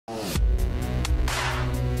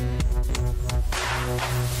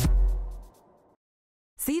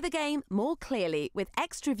See the game more clearly with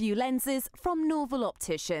extra view lenses from Norval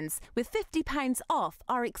Opticians, with £50 off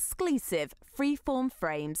our exclusive freeform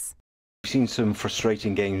frames. We've seen some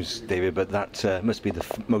frustrating games, David, but that must be the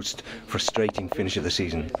most frustrating finish of the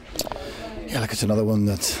season. Yeah, like it's another one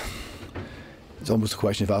that it's almost a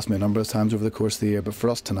question you've asked me a number of times over the course of the year. But for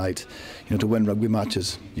us tonight, to win rugby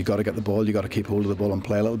matches, you got to get the ball, you got to keep hold of the ball and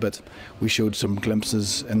play a little bit. We showed some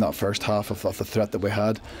glimpses in that first half of the threat that we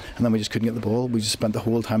had, and then we just couldn't get the ball. We just spent the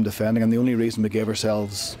whole time defending, and the only reason we gave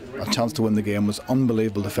ourselves a chance to win the game was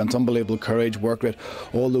unbelievable defence, unbelievable courage, work rate,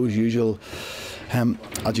 all those usual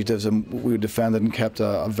adjectives. And we defended and kept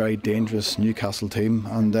a very dangerous Newcastle team,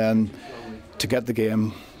 and then to get the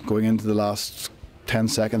game going into the last 10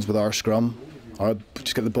 seconds with our scrum, or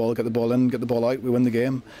just get the ball in, get the ball out, we win the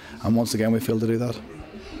game, and once again we failed to do that.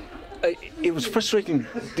 It was frustrating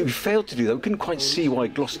that we failed to do that. We couldn't quite see why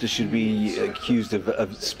Gloucester should be accused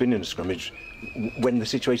of spinning a scrummage when the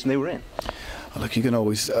situation they were in. Look, you can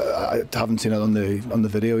always, I haven't seen it on the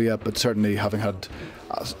video yet, but certainly having had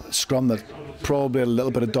a scrum that probably had a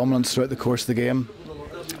little bit of dominance throughout the course of the game,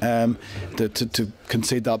 to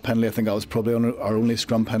concede that penalty, I think that was probably our only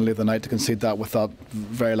scrum penalty of the night. To concede that with that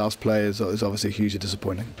very last play is obviously hugely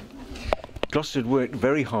disappointing. Gloucester had worked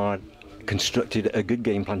very hard, constructed a good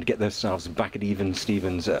game plan to get themselves back at even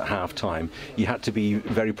Stevens at half time. You had to be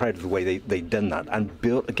very proud of the way they'd done that and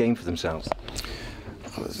built a game for themselves.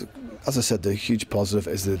 As I said, the huge positive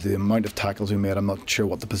is the amount of tackles we made. I'm not sure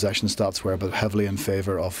what the possession stats were, but heavily in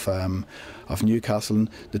favour of Newcastle.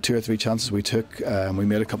 The 2 or 3 chances we took, we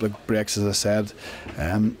made a couple of breaks, as I said.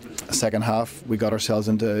 Second half, we got ourselves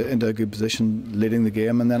into a good position, leading the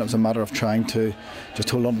game, and then it was a matter of trying to just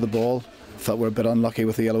hold on to the ball. Felt we were a bit unlucky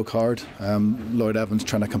with the yellow card. Lloyd Evans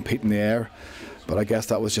trying to compete in the air, but I guess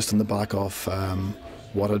that was just on the back of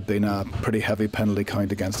what had been a pretty heavy penalty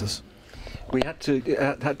count against us. We had to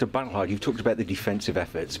battle hard. You've talked about the defensive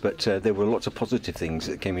efforts, but there were lots of positive things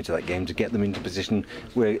that came into that game to get them into a position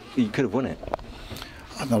where you could have won it.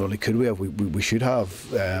 Not only could we have, we should have.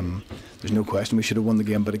 There's no question we should have won the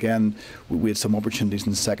game, but again, we had some opportunities in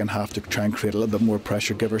the second half to try and create a little bit more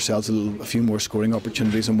pressure, give ourselves a few more scoring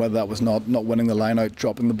opportunities, and whether that was not winning the line out,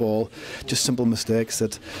 dropping the ball, just simple mistakes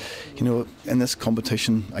that, in this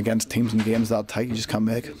competition against teams and games that tight, you just can't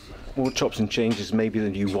make. More chops and changes maybe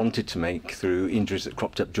than you wanted to make through injuries that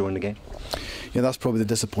cropped up during the game? Yeah, that's probably the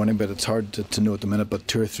disappointing bit. It's hard to know at the minute, but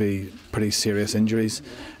 2 or 3 pretty serious injuries.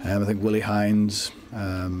 I think Willie Hines,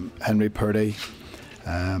 Henry Purdy,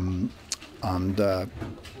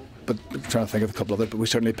 but I'm trying to think of a couple of others, but we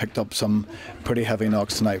certainly picked up some pretty heavy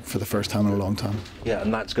knocks tonight for the first time in a long time. Yeah,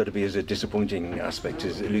 and that's got to be as a disappointing aspect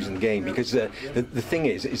as losing the game, because the thing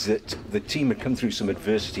is that the team had come through some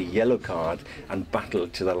adversity, yellow card, and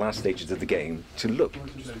battled to the last stages of the game to look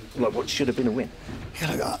like what should have been a win.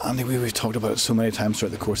 Yeah, look, Andy, we've talked about it so many times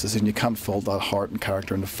throughout the course of the season. You can't fault that heart and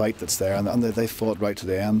character and the fight that's there, and they fought right to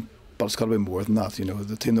the end. But it's got to be more than that.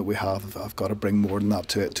 The team that we have got to bring more than that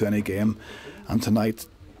to any game, and tonight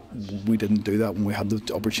we didn't do that when we had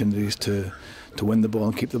the opportunities to win the ball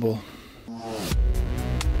and keep the ball.